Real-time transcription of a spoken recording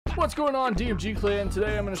What's going on, DMG Clan?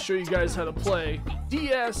 Today I'm going to show you guys how to play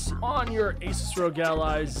DS on your Asus Rog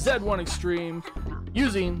Ally Z1 Extreme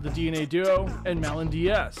using the DNA Duo and Melon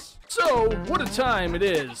DS. So, what a time it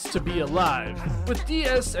is to be alive with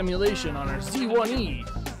DS emulation on our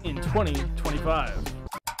Z1E in 2025.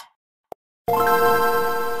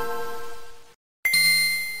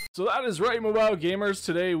 So that is right, mobile gamers.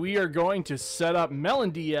 Today we are going to set up Melon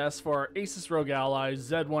DS for our Asus Rog Ally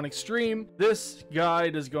Z1 Extreme. This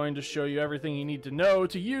guide is going to show you everything you need to know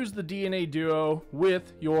to use the DNA Duo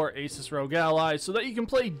with your Asus Rog Ally so that you can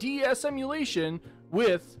play DS emulation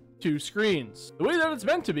with two screens, the way that it's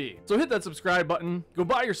meant to be. So hit that subscribe button, go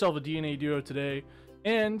buy yourself a DNA Duo today,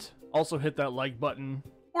 and also hit that like button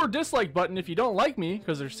or dislike button if you don't like me,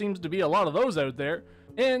 because there seems to be a lot of those out there.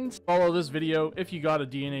 And follow this video if you got a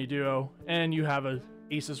DNA Duo and you have a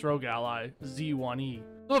Asus Rog Ally Z1E.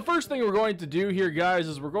 So the first thing we're going to do here, guys,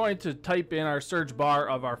 is we're going to type in our search bar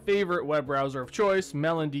of our favorite web browser of choice,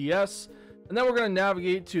 Melon DS, and then we're going to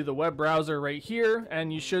navigate to the web browser right here,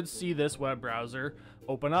 and you should see this web browser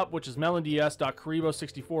open up, which is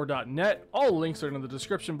melonds.karibo64.net. All links are in the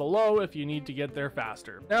description below if you need to get there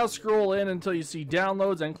faster. Now scroll in until you see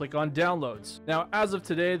downloads and click on downloads. Now, as of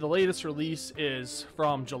today, the latest release is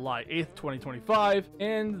from July 8th, 2025,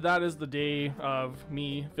 and that is the day of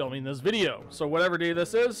me filming this video. So whatever day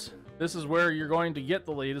this is where you're going to get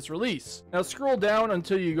the latest release. Now scroll down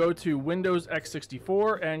until you go to Windows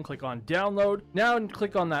x64 and click on download. Now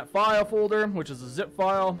click on that file folder, which is a zip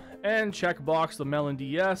file, and check box the Melon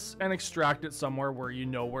DS and extract it somewhere where you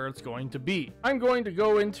know where it's going to be. I'm going to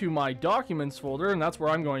go into my documents folder, and that's where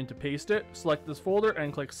I'm going to paste it. Select this folder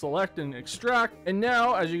and click select and extract. And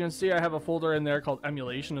now, as you can see, I have a folder in there called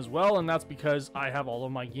Emulation as well, and that's because I have all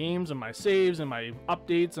of my games and my saves and my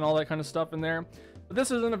updates and all that kind of stuff in there. But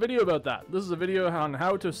this isn't a video about that. This is a video on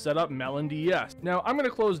how to set up Melon DS. Now I'm going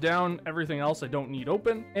to close down everything else I don't need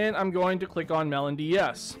open, and I'm going to click on Melon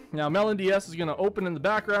DS. Now Melon DS is going to open in the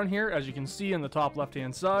background here, as you can see in the top left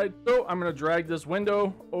hand side. So I'm going to drag this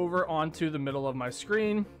window over onto the middle of my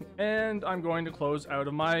screen, and I'm going to close out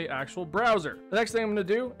of my actual browser. The next thing I'm going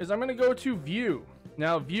to do is I'm going to go to View.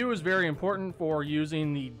 Now, view is very important for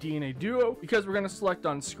using the DNA Duo because we're going to select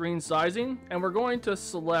on screen sizing, and we're going to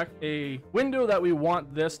select a window that we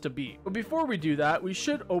want this to be. But before we do that, we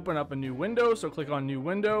should open up a new window. So click on new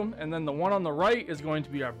window, and then the one on the right is going to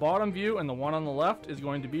be our bottom view, and the one on the left is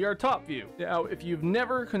going to be our top view. Now, if you've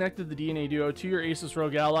never connected the DNA Duo to your Asus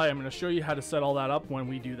Rog Ally, I'm going to show you how to set all that up when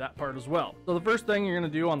we do that part as well. So the first thing you're going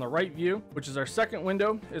to do on the right view, which is our second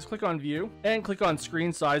window, is click on view and click on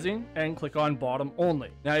screen sizing and click on bottom only.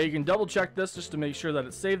 Now you can double check this just to make sure that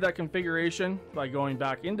it saved that configuration by going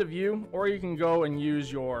back into view, or you can go and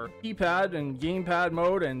use your keypad and gamepad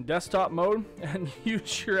mode and desktop mode and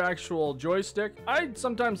use your actual joystick. I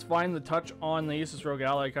sometimes find the touch on the Asus Rog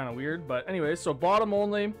Ally kind of weird, but anyway, so bottom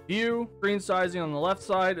only, view, screen sizing on the left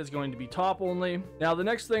side is going to be top only. Now the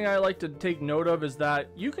next thing I like to take note of is that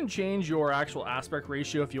you can change your actual aspect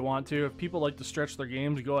ratio if you want to. If people like to stretch their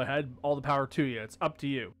games, go ahead, all the power to you. It's up to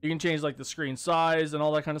you. You can change like the screen size and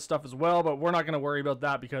all that kind of stuff as well, but we're not going to worry about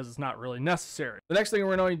that because it's not really necessary. The next thing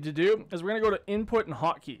we're going to do is we're going to go to input and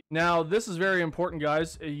hotkey. Now this is very important,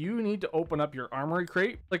 guys. You need to open up your Armory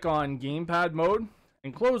crate, click on gamepad mode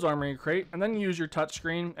and close Armory crate, and then use your touch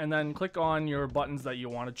screen and then click on your buttons that you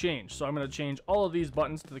want to change. So I'm going to change all of these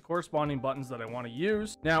buttons to the corresponding buttons that I want to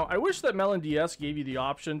use. Now I wish that Melon DS gave you the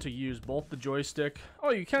option to use both the joystick. Oh,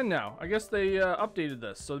 you can now. I guess they updated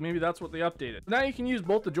this, so maybe that's what they updated. Now you can use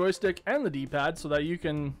both the joystick and the D-pad so that you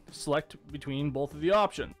can select between both of the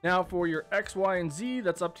options. Now for your X, Y, and Z,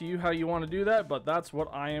 that's up to you how you want to do that, but that's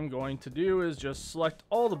what I am going to do, is just select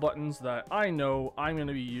all the buttons that I know I'm going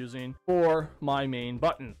to be using for my main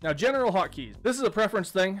button. Now general hotkeys, this is a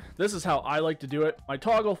preference thing. This is how I like to do it. My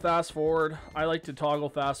toggle fast forward, I like to toggle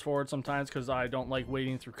fast forward sometimes because I don't like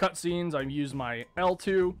waiting through cutscenes. I use my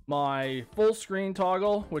L2. My full screen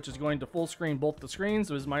toggle, which is going to full screen both the screens,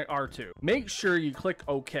 is my R2. Make sure you click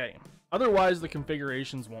OK. Otherwise, the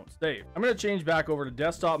configurations won't save. I'm going to change back over to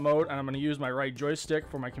desktop mode, and I'm going to use my right joystick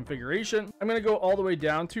for my configuration. I'm going to go all the way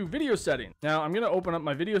down to video settings. Now, I'm going to open up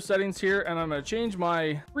my video settings here, and I'm going to change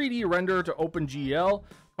my 3D render to OpenGL.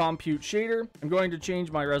 Compute shader. I'm going to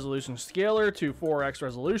change my resolution scaler to 4x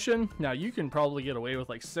resolution. Now you can probably get away with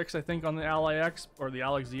like 6, I think, on the Ally X, or the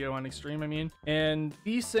Ally Z1 Extreme, I mean. And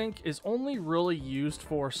VSync is only really used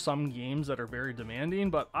for some games that are very demanding,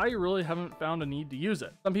 but I really haven't found a need to use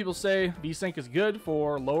it. Some people say VSync is good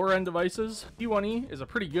for lower end devices. P1E is a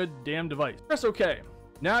pretty good damn device. Press OK.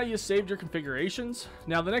 Now you saved your configurations.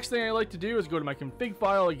 Now the next thing I like to do is go to my config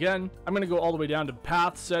file again. I'm going to go all the way down to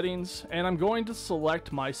path settings, and I'm going to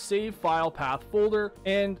select my save file path folder.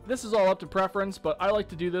 And this is all up to preference, but I like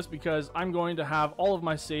to do this because I'm going to have all of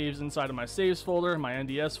my saves inside of my saves folder, my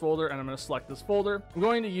NDS folder, and I'm going to select this folder. I'm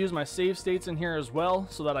going to use my save states in here as well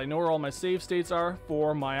so that I know where all my save states are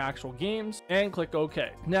for my actual games, and click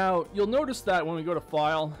OK. Now you'll notice that when we go to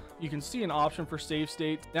file, you can see an option for save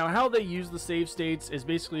state. Now how they use the save states is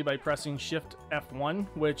basically by pressing Shift F1,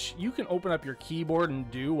 which you can open up your keyboard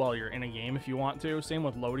and do while you're in a game if you want to. Same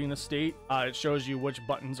with loading a state. It shows you which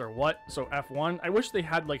buttons are what. So F1. I wish they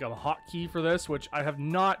had like a hotkey for this, which I have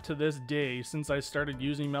not to this day since I started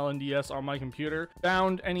using MelonDS on my computer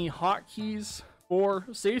found any hotkeys or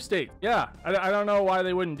save state. Yeah, I don't know why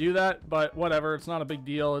they wouldn't do that, but whatever, it's not a big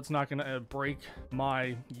deal. It's not gonna break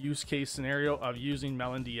my use case scenario of using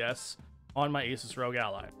MelonDS on my Asus Rog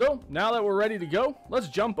Ally. So now that we're ready to go, let's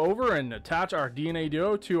jump over and attach our DNA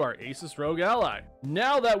Duo to our Asus Rog Ally.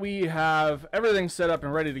 Now that we have everything set up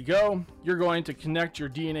and ready to go, you're going to connect your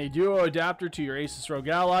DNA Duo adapter to your Asus Rog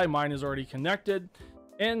Ally. Mine is already connected.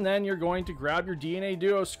 And then you're going to grab your DNA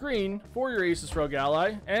Duo screen for your Asus Rog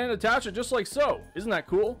Ally and attach it just like so. Isn't that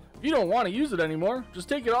cool? If you don't want to use it anymore, just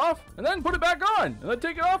take it off and then put it back on, and then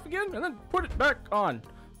take it off again and then put it back on.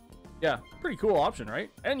 Yeah, pretty cool option,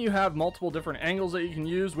 right? And you have multiple different angles that you can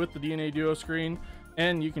use with the DNA Duo screen,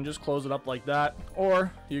 and you can just close it up like that,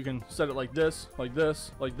 or you can set it like this, like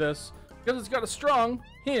this, like this, because it's got a strong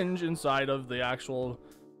hinge inside of the actual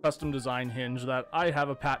custom design hinge that I have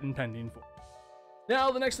a patent pending for. Now,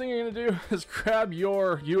 the next thing you're going to do is grab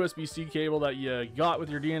your USB-C cable that you got with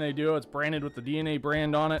your DNA Duo. It's branded with the DNA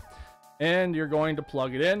brand on it, and you're going to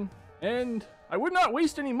plug it in. And I would not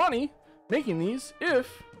waste any money making these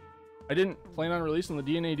if I didn't plan on releasing the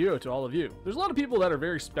DNA Duo to all of you. There's a lot of people that are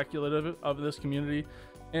very speculative of this community,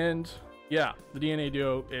 and yeah, the DNA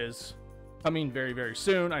Duo is coming very, very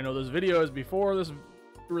soon. I know this video is before this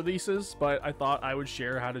releases, but I thought I would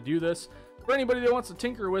share how to do this for anybody that wants to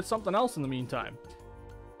tinker with something else in the meantime.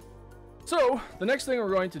 So the next thing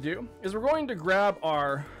we're going to do is we're going to grab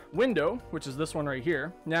our window, which is this one right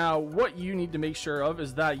here. Now what you need to make sure of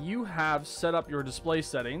is that you have set up your display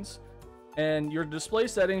settings, and your display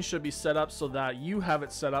settings should be set up so that you have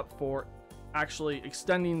it set up for actually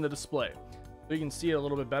extending the display. So you can see it a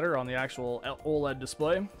little bit better on the actual OLED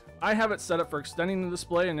display. I have it set up for extending the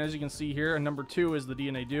display, and as you can see here, number 2 is the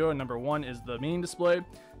DNA Duo and number 1 is the main display.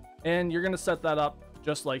 And you're going to set that up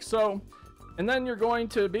just like so. And then you're going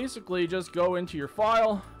to basically just go into your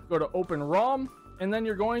file, go to Open ROM, and then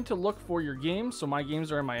you're going to look for your games. So my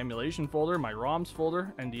games are in my emulation folder, my ROMs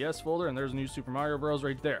folder, NDS folder, and there's New Super Mario Bros.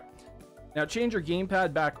 Right there. Now change your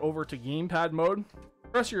gamepad back over to gamepad mode.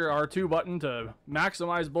 Press your R2 button to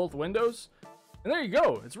maximize both windows. And there you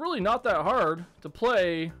go. It's really not that hard to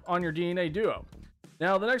play on your DNA Duo.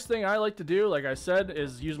 Now, the next thing I like to do, like I said,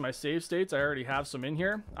 is use my save states. I already have some in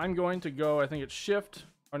here. I'm going to go, I think it's Shift,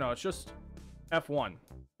 or no, it's just F1.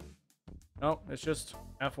 No, it's just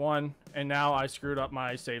F1, and now I screwed up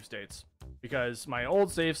my save states because my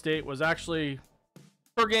old save state was actually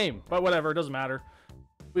per game, but whatever, it doesn't matter.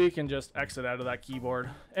 We can just exit out of that keyboard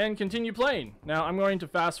and continue playing. Now, I'm going to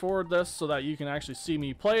fast forward this so that you can actually see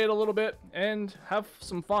me play it a little bit and have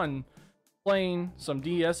some fun playing some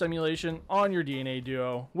DS emulation on your DNA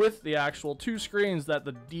Duo with the actual 2 screens that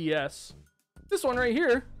the DS, this one right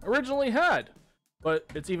here, originally had. But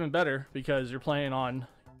it's even better because you're playing on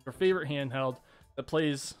your favorite handheld that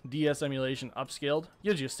plays DS emulation upscaled,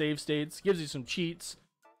 gives you save states, gives you some cheats,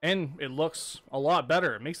 and it looks a lot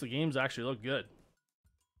better. It makes the games actually look good.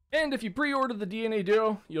 And if you pre-order the DNA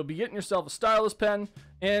Duo, you'll be getting yourself a stylus pen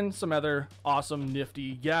and some other awesome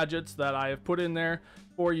nifty gadgets that I have put in there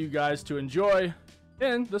for you guys to enjoy.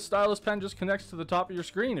 And the stylus pen just connects to the top of your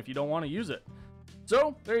screen if you don't want to use it.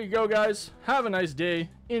 So there you go, guys. Have a nice day.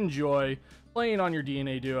 Enjoy playing on your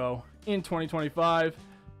DNA Duo in 2025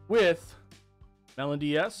 with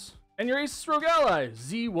MelonDS and your Asus Rog Ally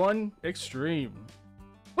Z1 Extreme.